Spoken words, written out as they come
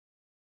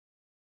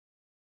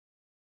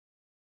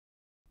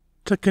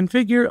To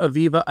configure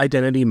AVEVA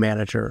Identity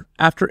Manager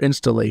after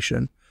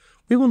installation,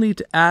 we will need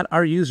to add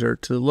our user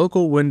to the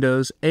local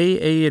Windows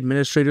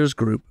aaAdministrators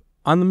group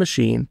on the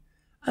machine,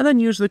 and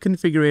then use the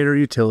Configurator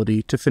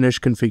utility to finish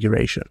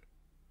configuration.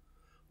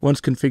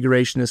 Once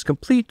configuration is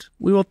complete,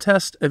 we will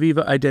test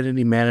AVEVA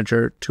Identity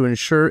Manager to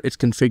ensure it's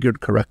configured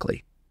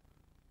correctly.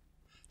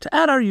 To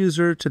add our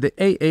user to the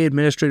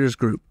aaAdministrators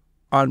group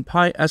on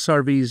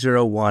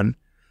PySRV01,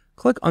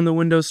 click on the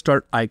Windows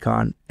Start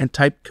icon and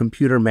type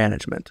Computer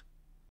Management.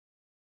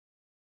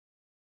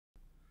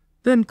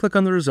 Then click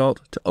on the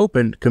result to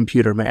open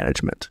Computer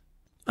Management.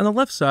 On the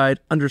left side,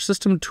 under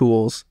System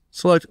Tools,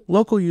 select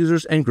Local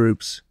Users and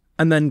Groups,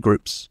 and then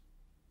Groups.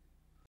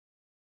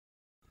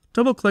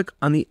 Double-click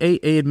on the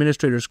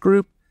aaAdministrators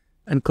group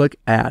and click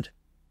Add.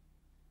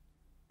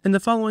 In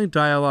the following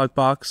dialog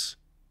box,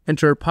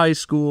 enter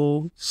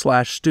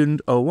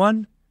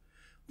PySchool/Student01,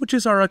 which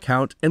is our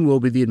account and will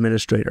be the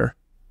administrator.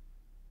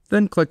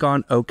 Then click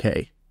on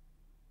OK.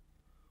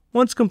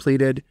 Once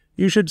completed,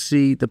 you should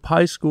see the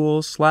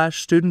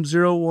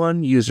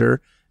PySchool/Student01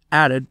 user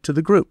added to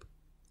the group.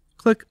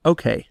 Click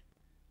OK.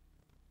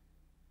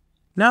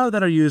 Now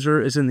that our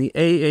user is in the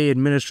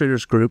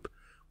aaAdministrators group,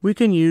 we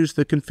can use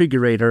the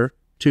Configurator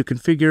to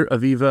configure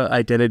AVEVA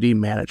Identity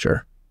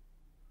Manager.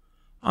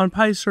 On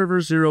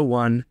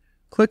PyServer01,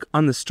 click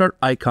on the Start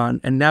icon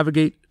and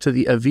navigate to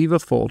the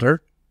AVEVA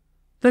folder,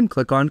 then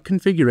click on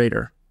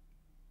Configurator.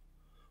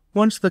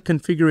 Once the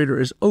Configurator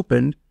is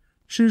opened,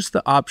 choose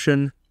the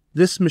option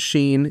This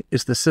machine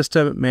is the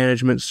System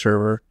Management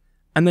Server,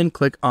 and then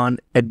click on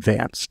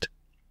Advanced.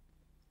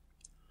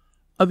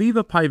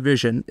 AVEVA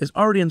PyVision is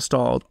already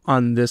installed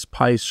on this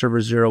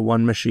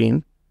PyServer01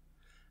 machine,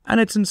 and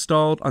it's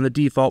installed on the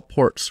default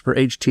ports for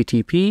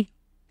HTTP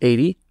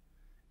 80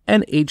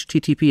 and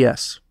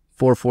HTTPS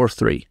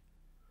 443.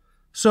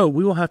 So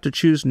we will have to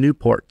choose new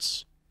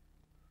ports.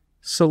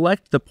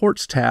 Select the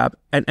Ports tab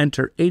and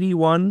enter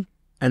 81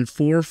 and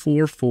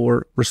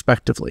 444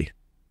 respectively.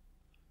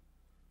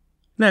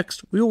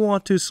 Next, we will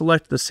want to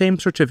select the same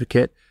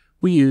certificate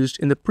we used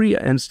in the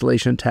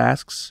pre-installation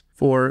tasks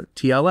for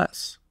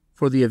TLS,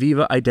 for the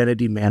AVEVA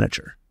Identity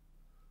Manager.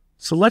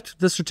 Select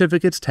the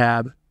Certificates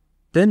tab,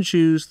 then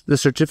choose the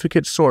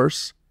certificate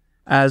source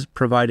as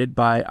provided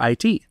by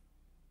IT.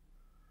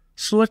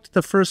 Select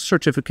the first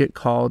certificate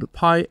called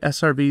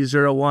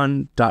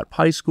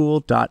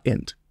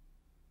PySRV01.PySchool.int.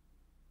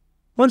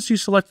 Once you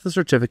select the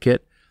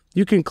certificate,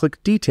 you can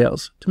click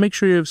Details to make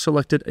sure you have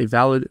selected a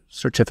valid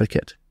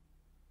certificate.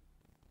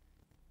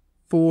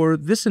 For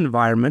this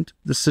environment,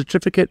 the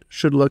certificate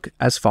should look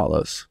as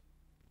follows.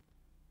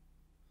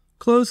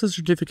 Close the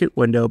certificate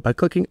window by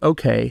clicking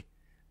OK,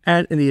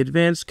 and in the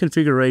Advanced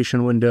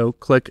Configuration window,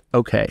 click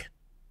OK.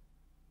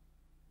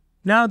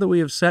 Now that we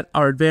have set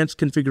our advanced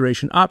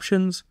configuration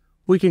options,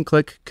 we can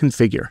click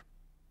Configure.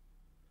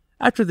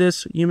 After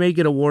this, you may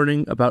get a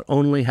warning about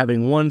only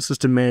having one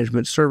system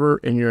management server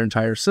in your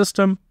entire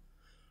system.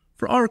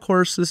 For our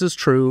course, this is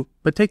true,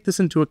 but take this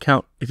into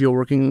account if you're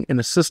working in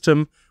a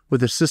system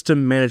with a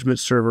system management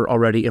server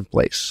already in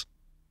place.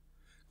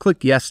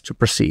 Click Yes to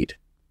proceed.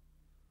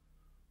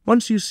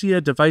 Once you see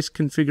a device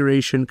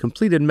configuration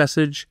completed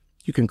message,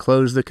 you can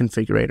close the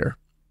configurator.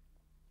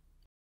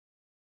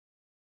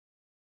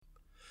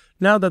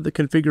 Now that the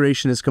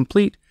configuration is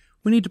complete,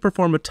 we need to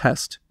perform a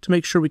test to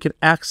make sure we can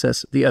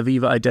access the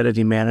AVEVA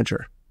Identity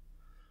Manager.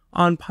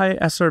 On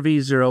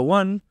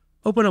PySRV01,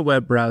 open a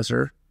web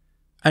browser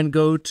and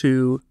go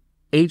to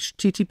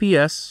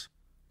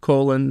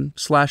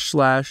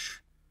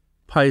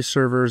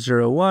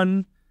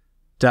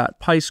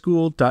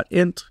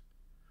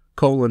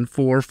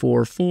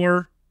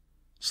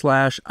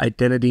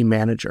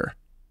manager.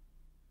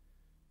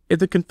 If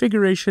the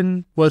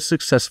configuration was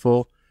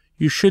successful,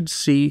 you should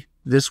see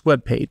this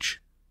web page.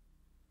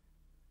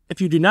 If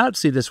you do not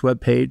see this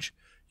web page,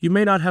 you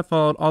may not have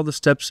followed all the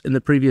steps in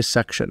the previous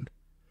section.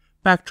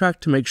 Backtrack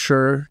to make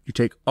sure you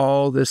take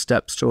all the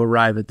steps to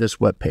arrive at this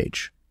web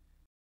page.